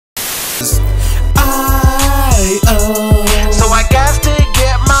So I got to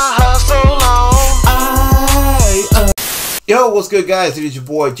get my hustle on. Yo, what's good, guys? It is your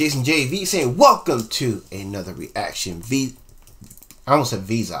boy Jason JV saying welcome to another reaction I almost said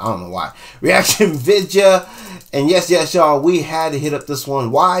Visa. I don't know why. Reaction video. And yes, y'all, we had to hit up this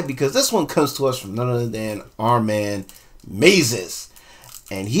one. Why? Because this one comes to us from none other than our man Mesus.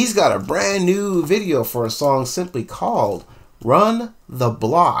 And he's got a brand new video for a song simply called Run the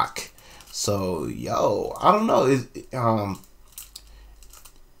Block. So, yo, I don't know. Is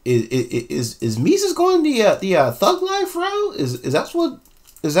Mesus going the thug life route? Is that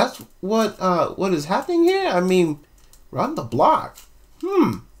what is happening here? I mean, run the block.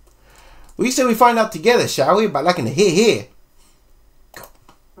 We say we find out together, shall we? By liking the here. Go.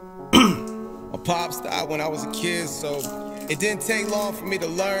 A pop star when I was a kid, so it didn't take long for me to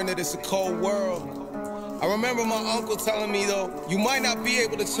learn that it's a cold world. I remember my uncle telling me, though, you might not be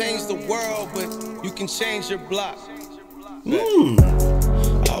able to change the world, but you can change your block.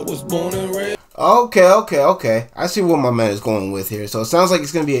 I was born and raised. Okay. I see where my man is going with here. So it sounds like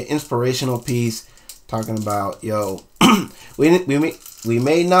it's going to be an inspirational piece talking about, yo, we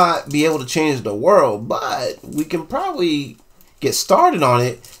may not be able to change the world, but we can probably get started on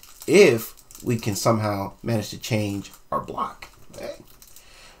it if we can somehow manage to change our block. Okay?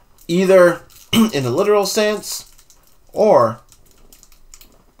 Either in the literal sense or,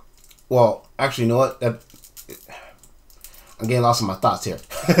 well, actually, you know what? I'm getting lost in my thoughts here.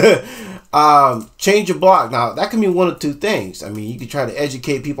 Change your block. Now, that can mean one of two things. I mean, you can try to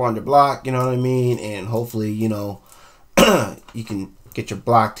educate people on your block, you know what I mean? And hopefully, you know, you can get your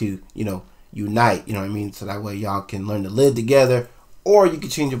block to, you know, unite, you know what I mean? So that way y'all can learn to live together. Or you can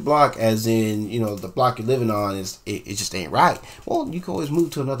change your block as in, you know, the block you're living on it just ain't right. Well, you can always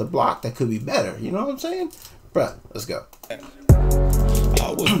move to another block that could be better. You know what I'm saying? Bruh, let's go. I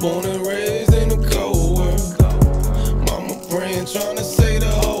was born and raised in a cold world. Mama praying, trying to say the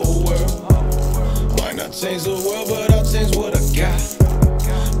whole world. Might not change the world, but I'll change what I got.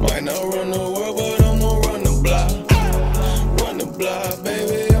 Might not run the world, but I'm gonna run the block. Run the block,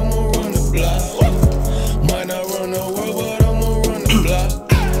 baby, I'm gonna run the block. Might not run the world, but I'm gonna run the block.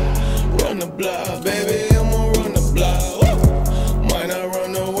 Run the block, baby, I'm gonna run the block. Might not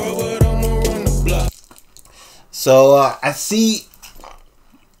run the world, but I'm gonna run the block. So I see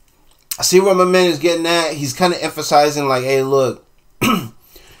where my man is getting at. He's kind of emphasizing like, hey, look,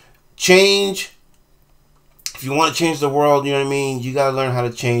 change. If you want to change the world, you know what I mean, you got to learn how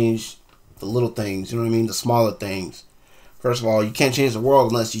to change the little things, you know what I mean, the smaller things. First of all, you can't change the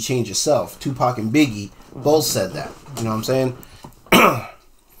world unless you change yourself. Tupac and Biggie both said that, you know what I'm saying?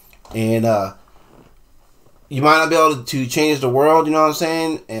 And you might not be able to change the world, you know what I'm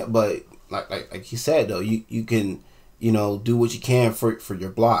saying? But like he said, though, you can, you know, do what you can for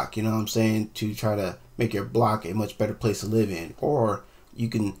your block, you know what I'm saying, to try to make your block a much better place to live in. Or you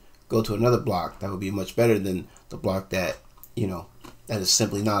can go to another block that would be much better than the block that, you know, that is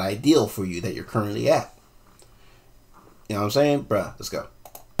simply not ideal for you that you're currently at. You know what I'm saying? Bruh, let's go.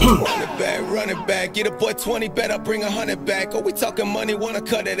 Run it back, get a boy 20, bet I bring 100 back. Oh, we talking money, wanna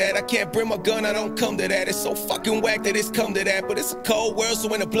cut it at. I can't bring my gun, I don't come to that. It's so fucking whack that it's come to that. But it's a cold world, so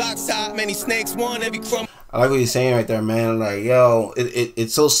when the block's hot, many snakes want every crumb. I like what you're saying right there, man. Like, yo,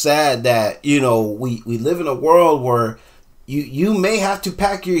 it's so sad that, you know, we live in a world where you may have to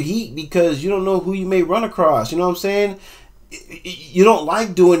pack your heat because you don't know who you may run across. You know what I'm saying? You don't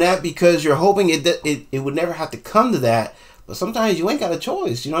like doing that because you're hoping it would never have to come to that. But sometimes you ain't got a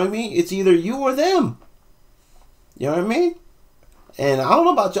choice. You know what I mean? It's either you or them. You know what I mean? And I don't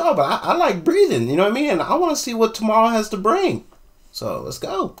know about y'all, but I like breathing. You know what I mean? And I want to see what tomorrow has to bring. So let's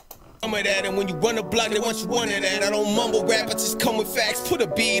go. That, and when you run a block, they want you wanted that. I don't mumble rap, I just come with facts. Put a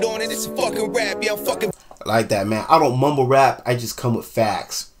beat on it, it's a fucking rap. Yeah, I'm fucking. I like that, man. I don't mumble rap, I just come with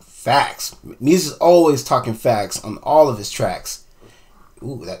facts. Facts. Mesus is always talking facts on all of his tracks.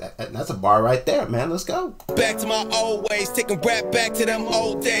 Ooh, that's a bar right there, man. Let's go. Back to my old ways, taking rap back to them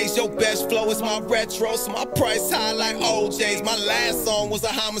old days. Your best flow is my retro, so my price high like OJ's. My last song was a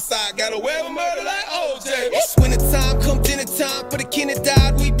homicide, got away with murder like OJ. It's when the time come dinner time for the kin that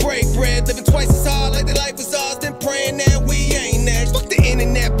died. We break bread, living twice as hard like the life was ours. Then praying that we ain't next. Fuck the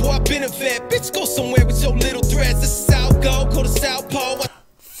internet, boy, I been a vet. Bitch, go somewhere with your little threads. This is South go to South Pole.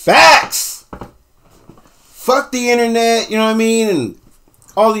 Facts. Fuck the internet, you know what I mean, and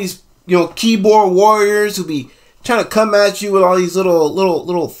all these, you know, keyboard warriors who be trying to come at you with all these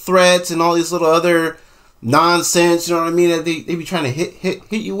little threats and all these little other nonsense, you know what I mean, that they be trying to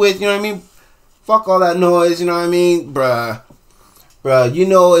hit you with, you know what I mean? Fuck all that noise, you know what I mean? Bruh, you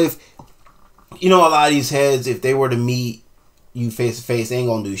know, if, you know, a lot of these heads, if they were to meet you face to face, they ain't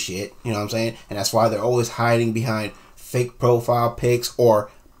gonna do shit. You know what I'm saying? And that's why they're always hiding behind fake profile pics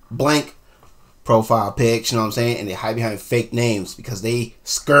or blank profile pics. You know what I'm saying? And they hide behind fake names because they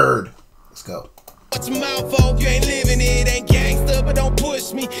scared. Let's go. Watch your mouth off, you ain't living it, ain't gangster, but don't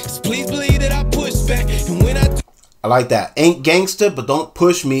push me. Cause please believe that I push back. And when I do, I like that. Ain't gangster, but don't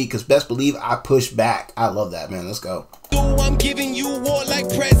push me, because best believe I push back. I love that, man. Let's go. I'm giving you war like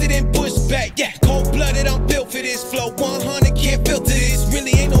President Bush back. Yeah, cold-blooded, I'm built for this flow. 100 can't filter this.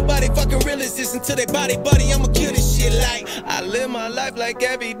 Really ain't nobody fucking real as this until they body, buddy. I'ma kill this shit like I live my life like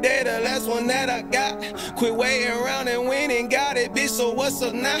every day the last one that I got. Quit waiting around and win and got it, bitch. So what's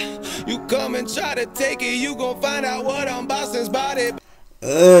up now? You come and try to take it, you gon' find out what I'm bossing's body.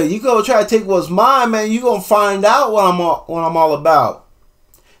 You go try to take what's mine, man. You gonna find out what I'm all about.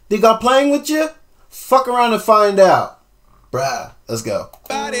 Think I'm playing with you? Fuck around and find out. Bruh, let's go.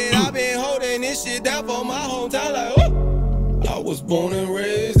 I've been holding this shit down for my hometown like, I was born and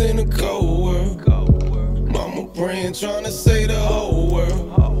raised in a cold world. Mama praying, trying to say the whole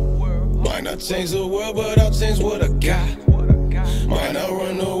world. Might not change the world, but I'll change what I got. Might not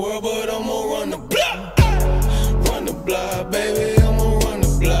run the world, but I'm gonna run the block. Run the block, baby, I'm gonna run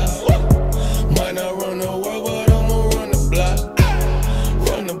the block. Might not run the world, but I'm gonna run the block.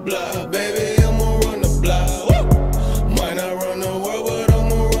 Run the block, baby.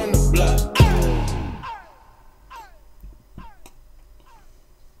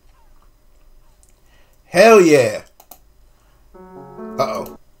 Hell yeah.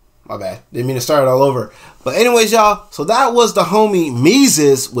 Uh-oh. My bad. Didn't mean to start it all over. But anyways, y'all. So that was the homie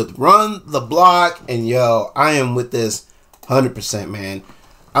Mesus with Run the Block. And yo, I am with this 100%, man.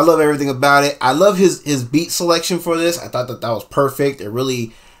 I love everything about it. I love his beat selection for this. I thought that was perfect. It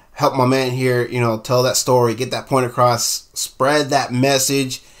really helped my man here, you know, tell that story, get that point across, spread that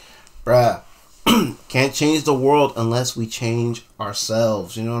message. Bruh. Can't change the world unless we change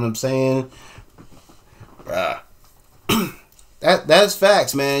ourselves. You know what I'm saying? That's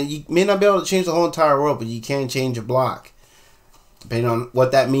facts, man. You may not be able to change the whole entire world, but you can change a block, depending on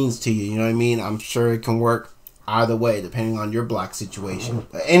what that means to you. You know what I mean? I'm sure it can work either way, depending on your block situation.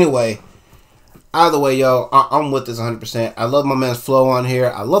 But anyway, either way, yo, I'm with this 100%. I love my man's flow on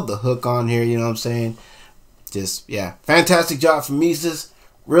here. I love the hook on here. You know what I'm saying? Just, yeah, fantastic job from Mesus.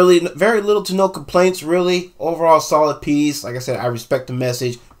 Really, very little to no complaints. Really, overall solid piece. Like I said, I respect the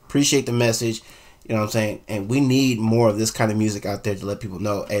message, appreciate the message. You know what I'm saying? And we need more of this kind of music out there to let people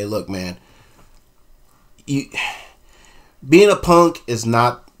know, hey, look, man, being a punk is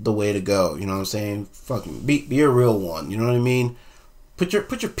not the way to go. You know what I'm saying? Fucking be a real one. You know what I mean? Put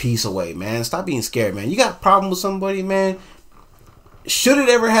your piece away, man. Stop being scared, man. You got a problem with somebody, man. Should it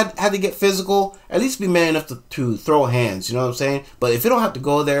ever had to get physical, at least be man enough to throw hands. You know what I'm saying? But if you don't have to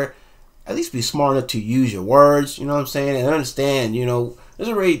go there, at least be smart enough to use your words. You know what I'm saying? And understand, you know, there's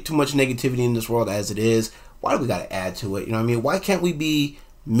already too much negativity in this world as it is. Why do we got to add to it? You know what I mean? Why can't we be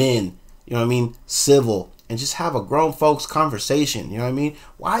men? You know what I mean? Civil. And just have a grown folks conversation. You know what I mean?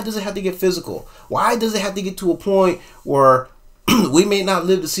 Why does it have to get physical? Why does it have to get to a point where we may not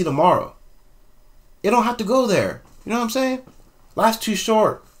live to see tomorrow? It don't have to go there. You know what I'm saying? Life's too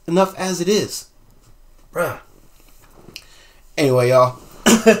short. Enough as it is. Bruh. Anyway, y'all.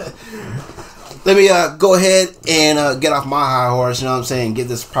 Let me go ahead and get off my high horse, you know what I'm saying, get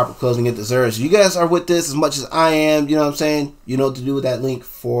this proper closing it deserves. You guys are with this as much as I am, you know what I'm saying. You know what to do with that link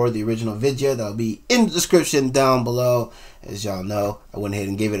for the original video. That'll be in the description down below. As y'all know, I went ahead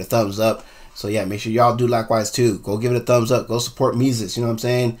and gave it a thumbs up. So yeah, make sure y'all do likewise too. Go give it a thumbs up. Go support Mesus, you know what I'm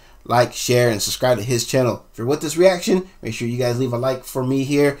saying. Like, share, and subscribe to his channel. If you're with this reaction, make sure you guys leave a like for me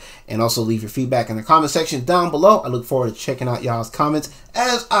here. And also leave your feedback in the comment section down below. I look forward to checking out y'all's comments,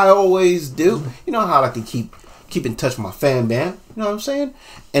 as I always do. You know how I like to keep in touch with my fan band. You know what I'm saying?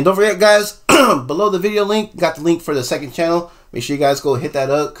 And don't forget, guys, below the video link, got the link for the second channel. Make sure you guys go hit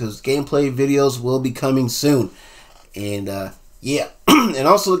that up, because gameplay videos will be coming soon. And, yeah. And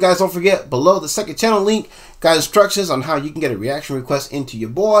also, guys, don't forget, below the second channel link, got instructions on how you can get a reaction request into your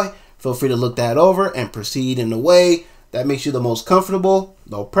boy. Feel free to look that over and proceed in a way that makes you the most comfortable.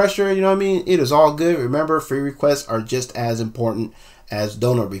 No pressure, you know what I mean? It is all good. Remember, free requests are just as important as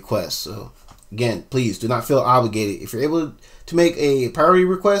donor requests. So, again, please do not feel obligated. If you're able to make a priority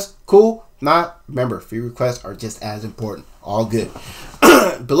request, cool. Not, remember, free requests are just as important. All good.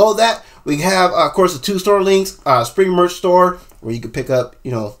 Below that, we have, of course, the two store links. Spring Merch Store, where you can pick up,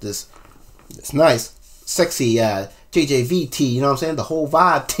 you know, this nice, sexy JJV tee, you know what I'm saying? The whole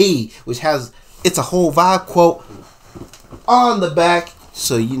vibe tee, which has, it's a whole vibe quote on the back,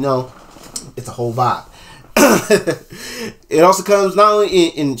 so you know it's a whole vibe. It also comes not only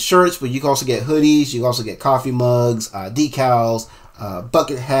in shirts, but you can also get hoodies. You can also get coffee mugs, decals,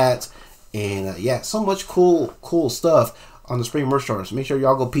 bucket hats, and yeah, so much cool stuff on the spring merch store. So make sure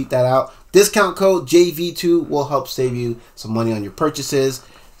y'all go peep that out. Discount code JV2 will help save you some money on your purchases.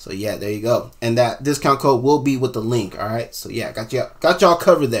 So yeah, there you go. And that discount code will be with the link. All right. So yeah, got y'all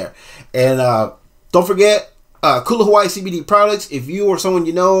covered there. And don't forget, Kula Hawaii CBD products. If you or someone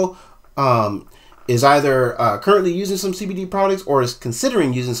you know is either currently using some CBD products or is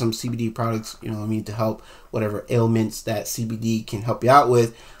considering using some CBD products, you know what I mean, to help whatever ailments that CBD can help you out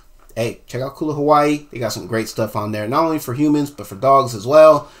with, hey, check out Kula Hawaii. They got some great stuff on there, not only for humans but for dogs as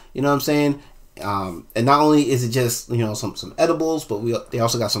well. You know what I'm saying? And not only is it just, you know, some edibles, but they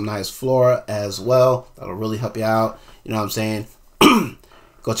also got some nice flora as well that'll really help you out. You know what I'm saying?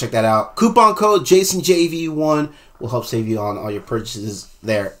 Go check that out. Coupon code JasonJV1 will help save you on all your purchases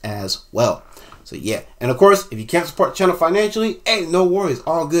there as well. So yeah, and of course, if you can't support the channel financially, hey, no worries,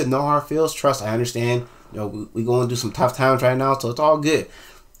 all good, no hard feels. Trust, I understand. You know, we going through some tough times right now, so it's all good.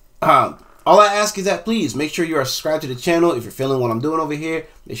 All I ask is that please make sure you are subscribed to the channel. If you're feeling what I'm doing over here,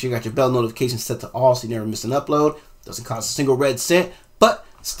 make sure you got your bell notifications set to all so you never miss an upload. Doesn't cost a single red cent, but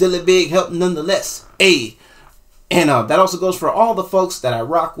still a big help nonetheless. Hey, and that also goes for all the folks that I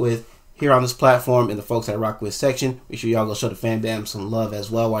rock with here on this platform and the folks that I rock with section. Make sure y'all go show the fan bam some love as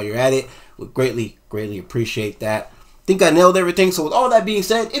well while you're at it. We greatly appreciate that. Think I nailed everything. So with all that being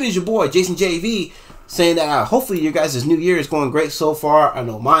said, it is your boy Jason JV saying that hopefully your guys' new year is going great so far. I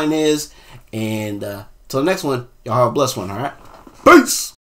know mine is. And till the next one, y'all have a blessed one. All right, peace.